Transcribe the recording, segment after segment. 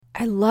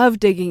I love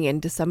digging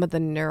into some of the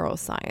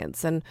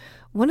neuroscience. And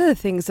one of the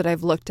things that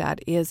I've looked at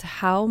is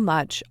how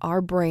much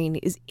our brain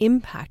is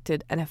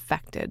impacted and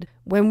affected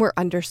when we're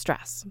under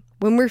stress,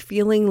 when we're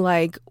feeling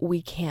like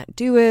we can't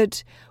do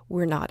it,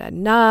 we're not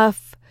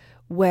enough,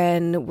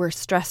 when we're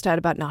stressed out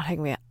about not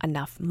having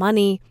enough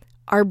money.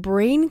 Our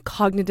brain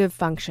cognitive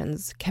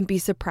functions can be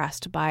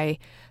suppressed by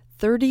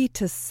 30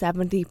 to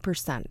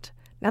 70%.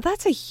 Now,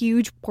 that's a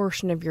huge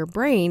portion of your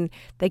brain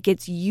that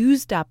gets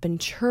used up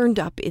and churned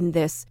up in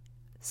this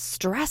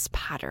stress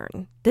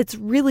pattern that's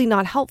really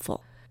not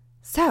helpful.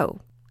 So,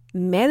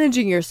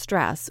 managing your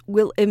stress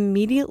will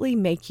immediately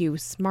make you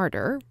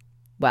smarter,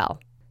 well,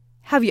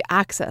 have you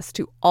access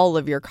to all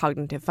of your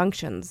cognitive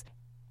functions,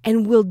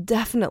 and will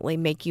definitely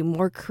make you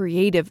more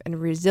creative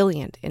and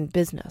resilient in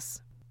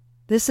business.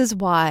 This is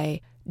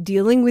why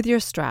dealing with your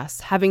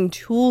stress, having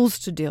tools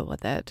to deal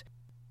with it,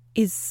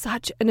 is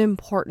such an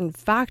important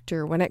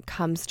factor when it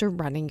comes to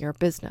running your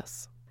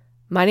business.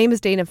 My name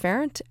is Dana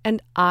Ferrant,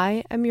 and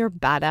I am your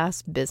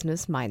badass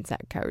business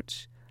mindset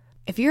coach.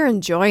 If you're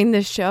enjoying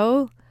this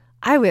show,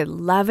 I would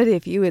love it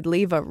if you would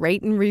leave a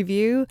rate and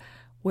review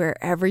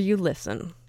wherever you listen.